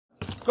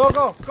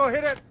Go,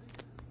 hit it.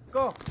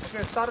 Go.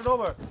 Okay, start it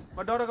over.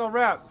 My daughter gonna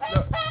rap.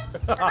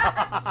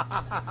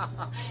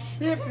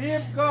 Hip,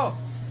 go.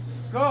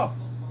 Go.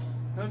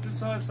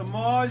 สม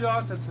อยอ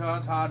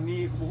ฐานี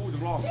กูพูดถึ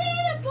งร้อง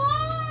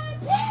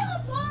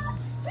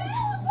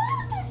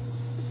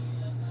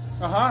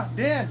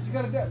Dance. You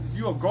gotta dance.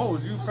 You a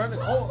ghost. You friend of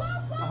cold.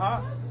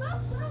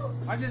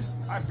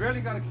 I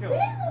barely got a kill.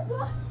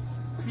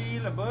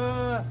 Peel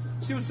bird.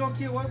 She was so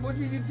cute. What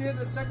did you did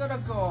a second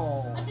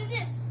ago? I did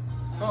this.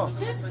 Oh.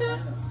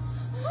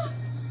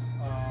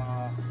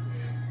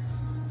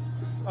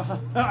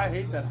 I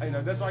hate that. I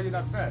know. That's why you're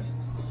not fat.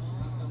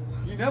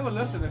 You never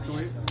listen to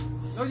it.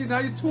 No, now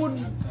you're tune.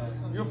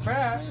 You're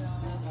fat.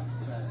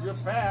 You're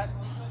fat.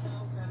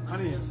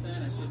 Honey.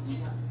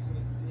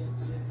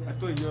 I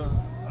thought you're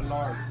a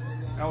large.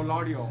 El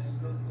Lardio.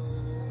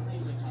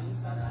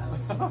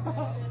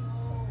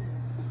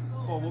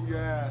 Oh, whoop your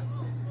ass.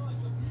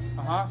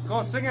 Go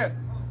sing it.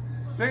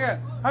 Sing it.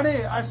 Honey,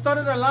 I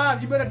started a live.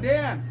 You better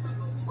dance.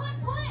 What?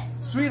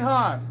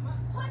 Sweetheart.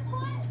 What?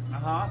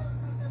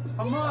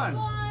 Come on.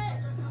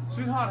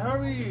 Sweetheart,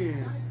 hurry.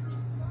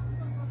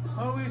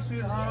 Hurry,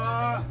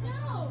 sweetheart.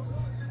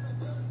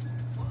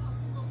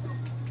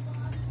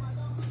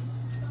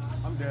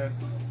 I'm dead.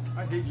 I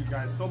hate you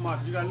guys so much.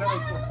 You gotta let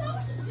us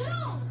go.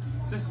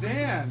 Just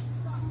dance.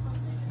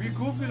 Be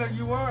goofy like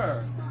you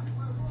were.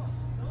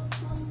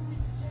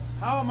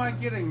 How am I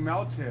getting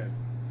melted?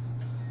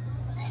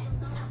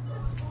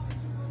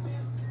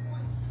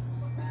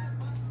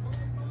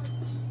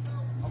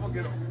 I'm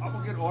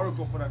gonna get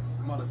Oracle for that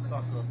mother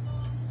sucker.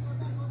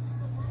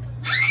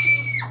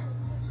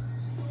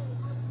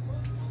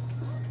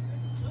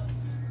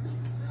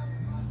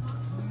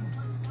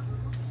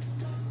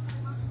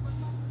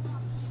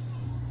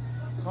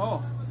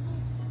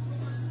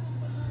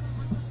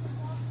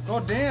 Go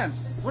dance.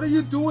 What are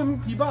you doing,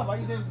 Piba?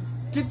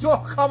 Get your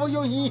cover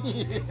your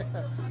ear.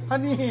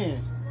 Honey,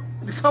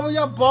 cover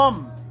your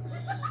bum.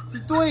 You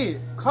do it.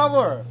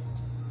 Cover.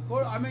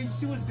 Go. I mean,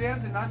 she was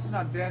dancing. Now she's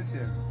not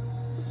dancing.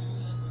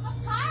 I'm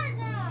tired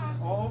now.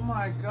 Oh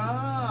my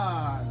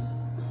God.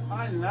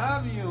 I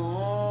love you.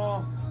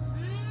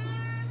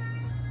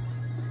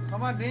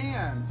 Come on,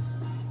 dance.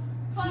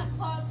 Putt.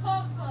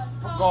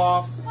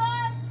 Golf.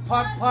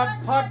 Putt, golf.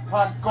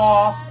 Putt,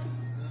 golf.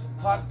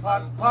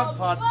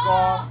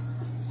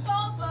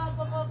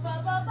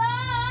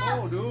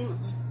 Oh, dude.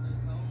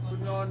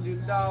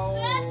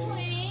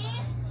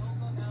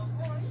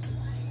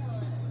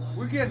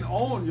 We're getting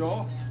owned,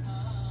 yo.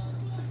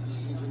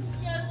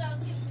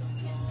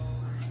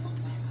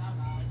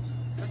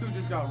 That dude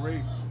just got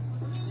raped.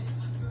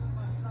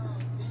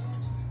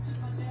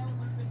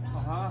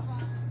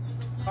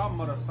 Come,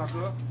 mother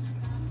sucker.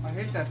 I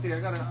hate that thing. I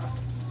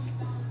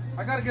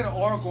gotta get an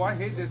Oracle. I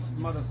hate this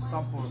mother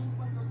supper.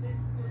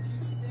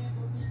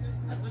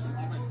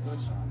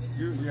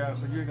 Yeah,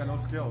 so you ain't got no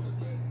skills.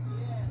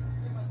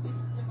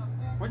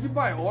 When you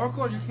buy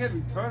Oracle, you can't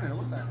return it.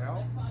 What the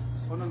hell?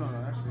 Oh no,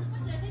 actually.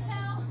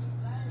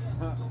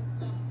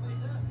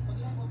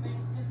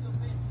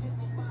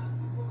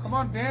 Come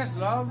on, dance,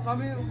 love.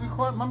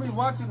 Mommy's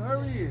watching.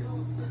 Hurry.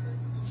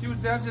 She was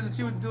dancing and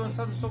she was doing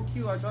something so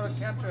cute. I tried to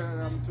capture her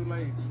and I'm too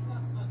late.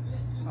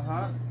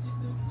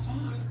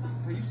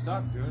 Hey, you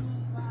suck, dude.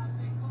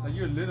 Like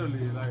you're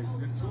literally like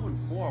you're 2 and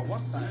 4.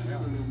 What the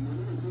hell?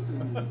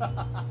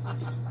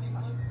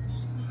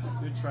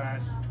 You're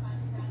trash.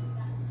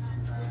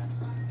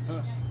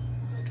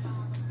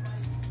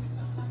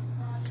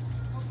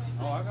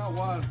 Oh, I got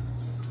one.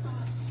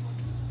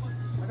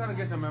 I gotta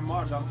get some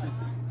MR, Dumpty.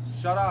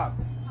 Shut up.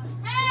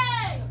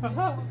 Hey!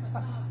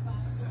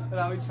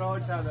 Now we troll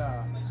each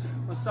other.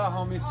 What's up,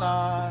 homie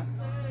son?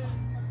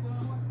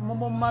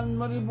 Man,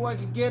 money boy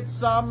can get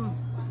some.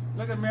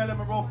 Look at Marilyn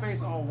Monroe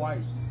face all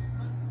white.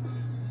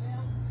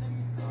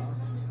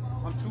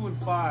 I'm 2 and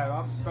 5.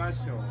 I'm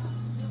special.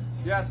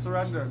 Yeah,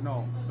 surrender.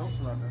 No, don't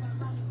surrender.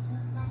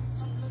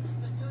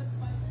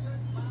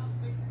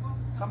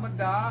 Come on,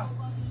 da.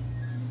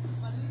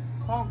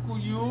 Honk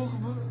you.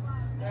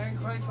 And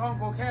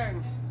Honk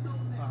Kang.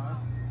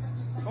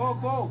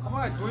 Go. Come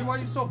on, doing why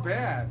you so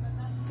bad?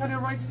 Got it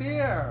right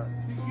there.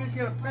 You can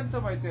get a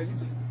penta right there. You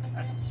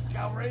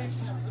got raped.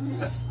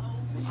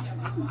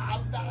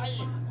 I'm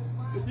dying.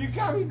 You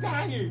got me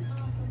dying.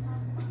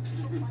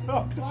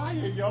 I'm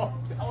dying, yo.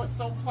 That was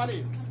so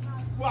funny.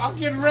 Well, I'm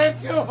getting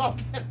raped too. I'm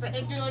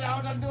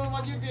doing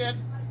what you did.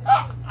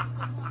 Stop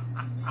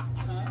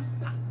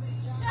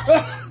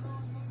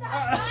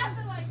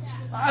laughing like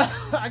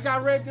that. I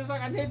got raped just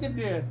like Nathan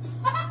did.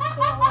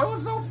 It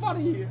was so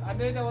funny.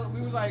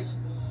 We were like,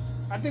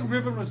 I think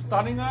Riven was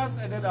stunning us,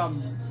 and then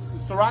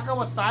Soraka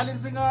was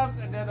silencing us,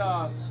 and then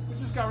we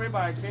just got raped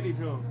by a kitty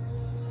too.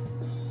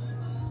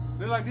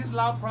 They're like, this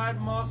loud pride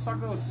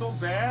motherfucker was so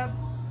bad.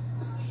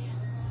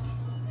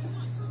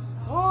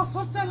 Oh,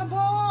 so terrible!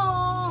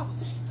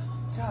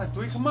 God,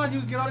 Dwayne, come on, you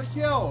can get all the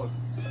kills.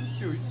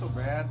 Shoot, you're so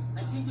bad.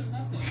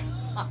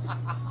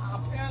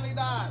 Apparently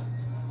not.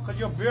 Cause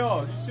you're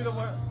Bill. You shouldn't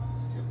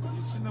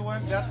have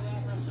went. That.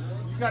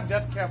 You got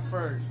death cap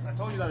first. I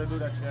told you not to do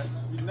that shit.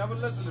 You never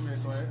listen to me,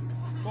 Toy.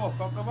 Go,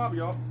 fuck them up,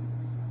 yo.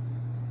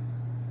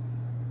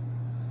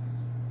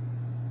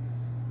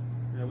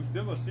 Yeah, we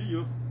still gonna see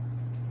you.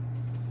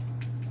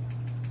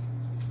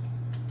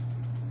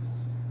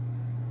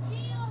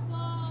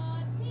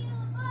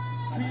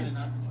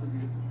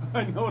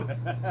 I know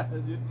that.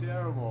 You're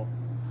terrible.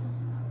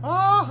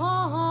 Ha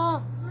ha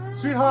ha.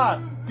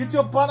 Sweetheart, get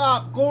your butt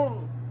up.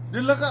 Go.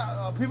 Look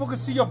at people can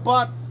see your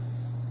butt.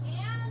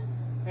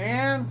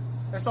 And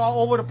it's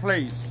all over the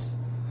place.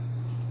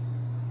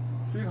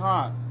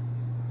 Sweetheart.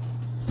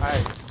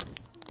 Hey.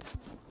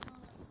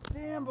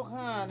 Damn,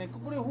 Bukhani.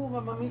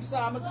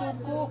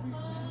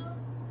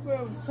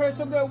 Try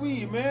some of that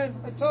weed, man.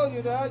 I told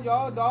you that,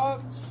 y'all,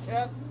 dog,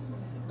 cat,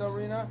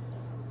 Dorina.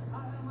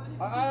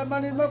 I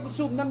need to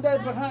soup them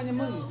dead behind your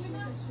moon.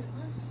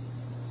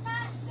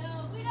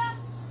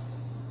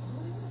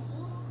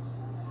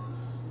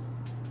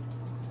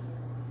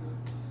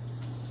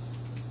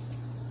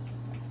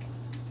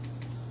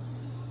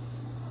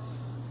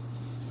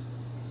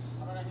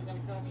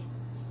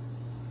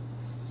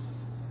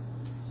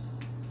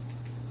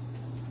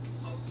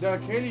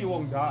 That Katie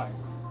won't die.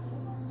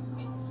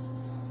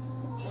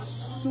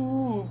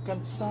 Soup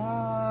kan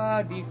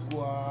sa di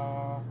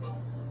kwa.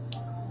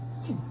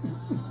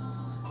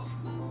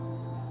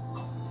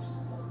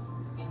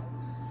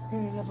 Hey,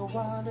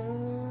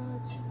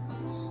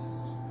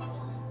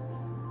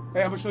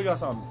 I'm gonna show y'all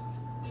something.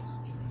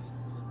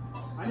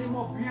 I need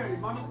more beer.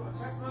 Mommy,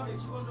 text mommy.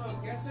 She goes to a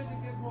gas station to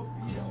get more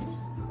beer.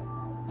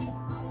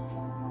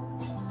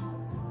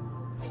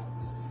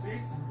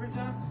 Please,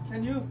 princess,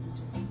 can you?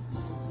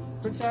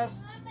 Princess?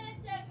 I'm gonna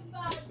talk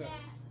about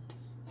that.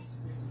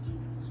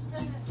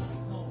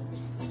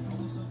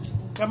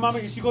 Tell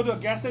mommy, she go to a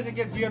gas station to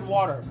get beer and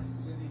water.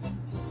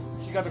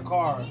 She got the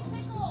car.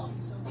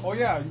 Oh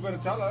yeah, you better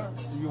tell her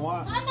if you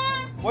want.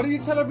 Mama! What did you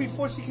tell her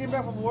before she came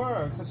back from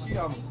work? So she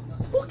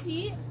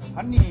Cookie?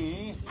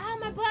 Honey. Ow,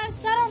 my butt, I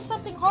sat on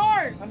something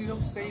hard. Honey,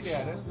 don't say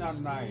that. That's not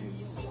nice.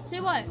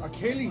 Say what?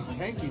 Kaylee's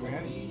tanky,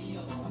 man.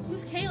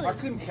 Who's Kaylee? I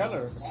couldn't kill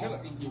her.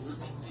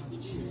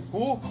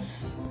 Who?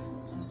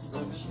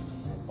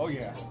 Oh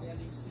yeah.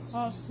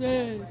 Oh,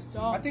 sis,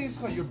 stop. I think it's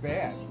because you're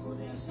bad.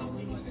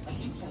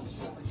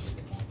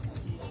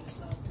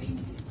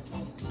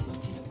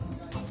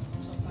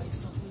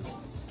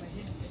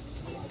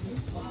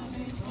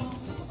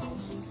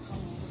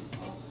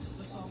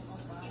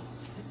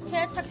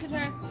 Okay, I texted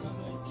her.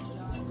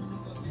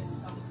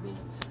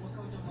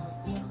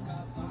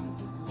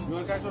 You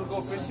guys want to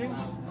go fishing?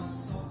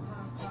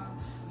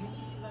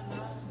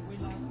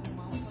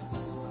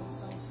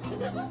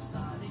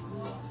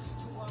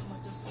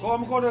 Go,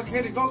 I'm going to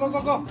Katie. Go, go,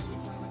 go, go.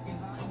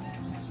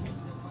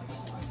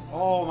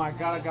 Oh my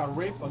God, I got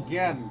raped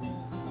again.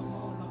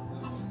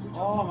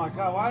 Oh my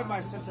God, why am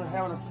I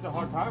having such a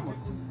hard time with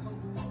it?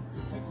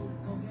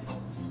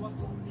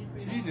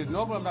 Jesus,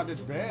 normally I'm not this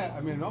bad.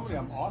 I mean, normally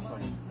I'm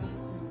awesome.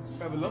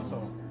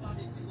 Fabuloso.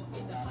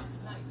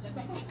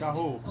 Got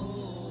who?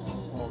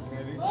 Oh,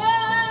 Katie.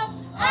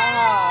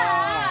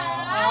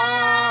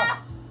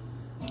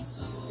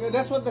 Yeah,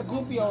 that's what the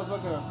goofy I was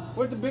looking at.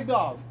 Where's the big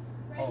dog?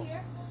 Right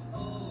here.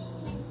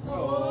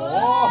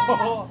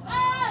 Oh.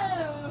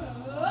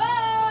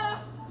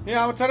 Here,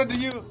 I'm gonna tell it to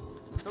you.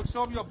 Don't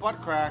show me your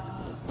butt crack.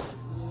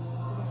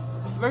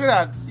 Look at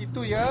that.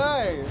 Itu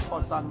ya.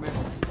 Posan, man.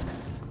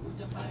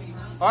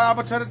 Alright, I'm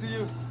gonna tell it to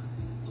you.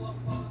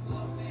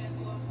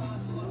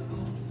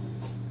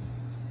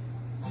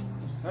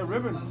 That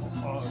ribbon's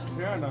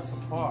tearing us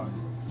apart.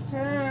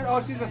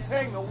 Oh, she's a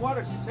tank. No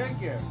wonder she's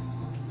tanking.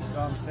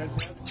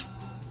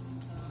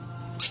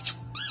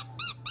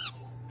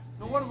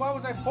 No wonder, why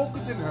was I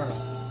focusing her?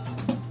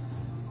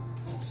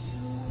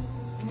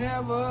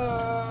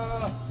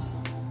 Never.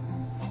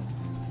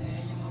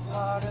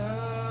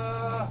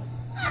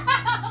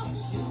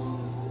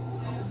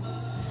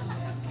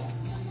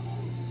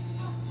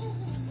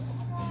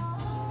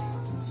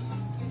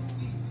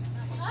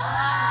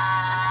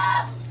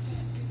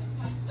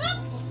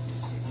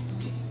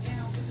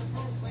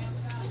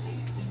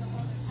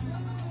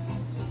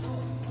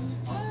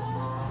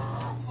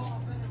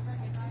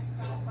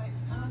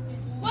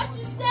 What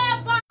you said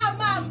about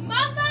my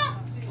mother?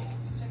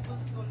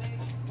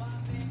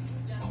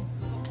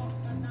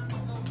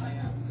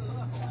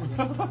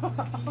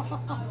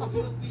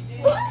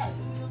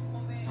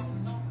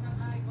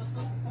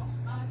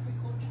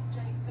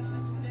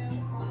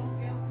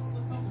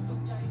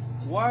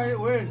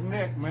 Where's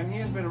Nick, man? He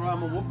has been around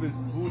my whoop his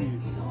booty.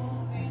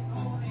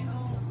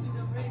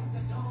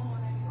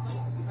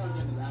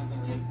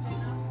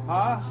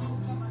 Huh?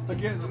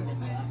 Again.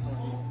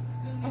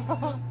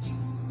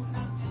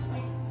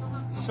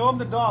 Show him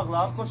the dog,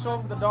 love. Go show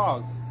him the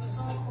dog.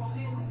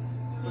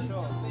 Go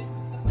show him.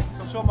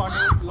 Go show him our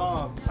new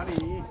love.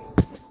 Honey.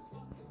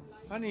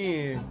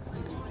 Honey.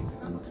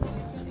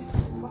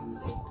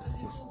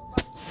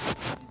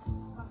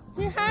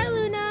 Say hi,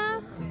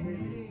 Luna.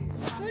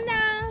 Luna.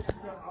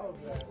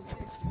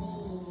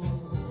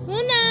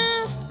 Luna.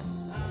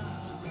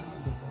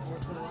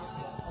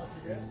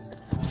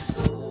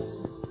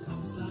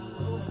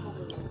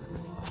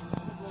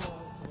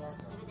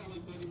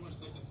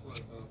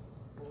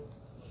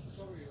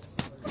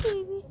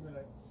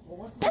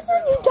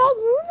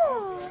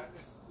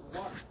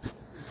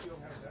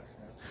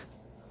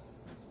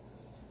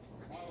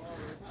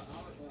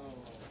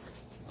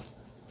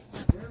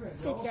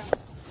 Good job.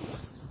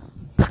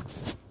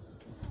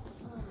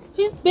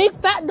 She's big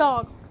fat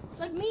dog,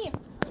 like me.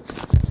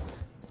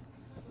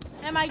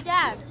 And my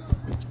dad.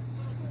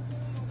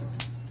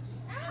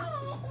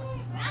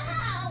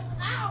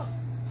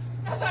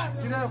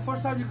 See that?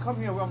 First time you come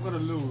here, I'm gonna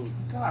lose.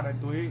 God, I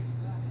do it.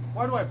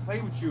 Why do I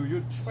play with you?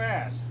 You're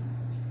trash.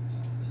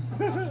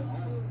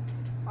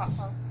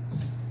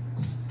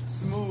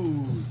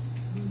 Smooth.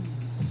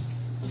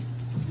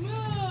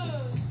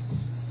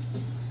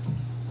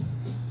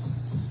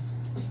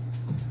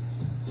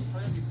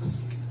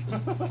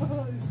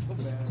 He's so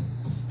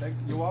bad.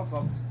 You're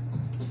welcome.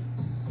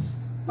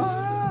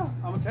 I'm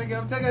gonna take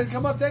it.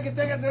 Come on, take it.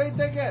 Take it.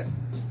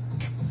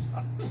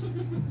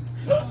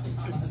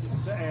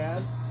 The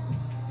ass.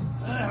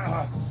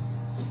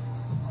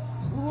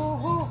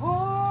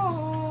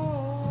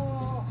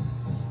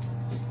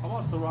 Come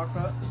on,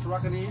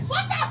 Siracanese.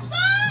 What the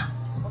fuck?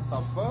 What the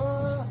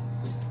fuck?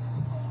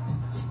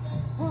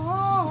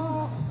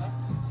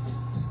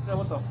 Say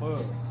what the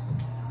fuck?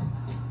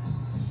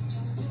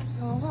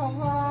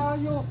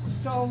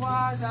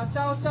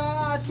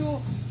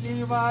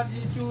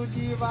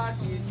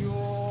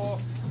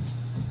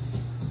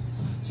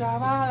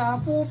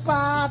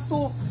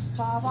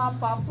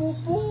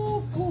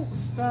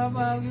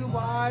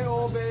 Why,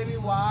 oh baby,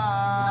 why?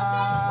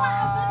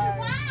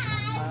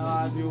 I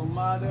love you,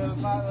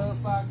 motherfucker,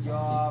 fuck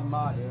your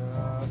mother.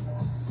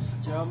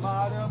 Your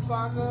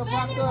motherfucker,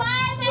 fuck your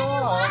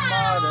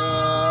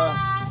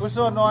mother. We're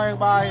so annoying,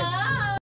 bye.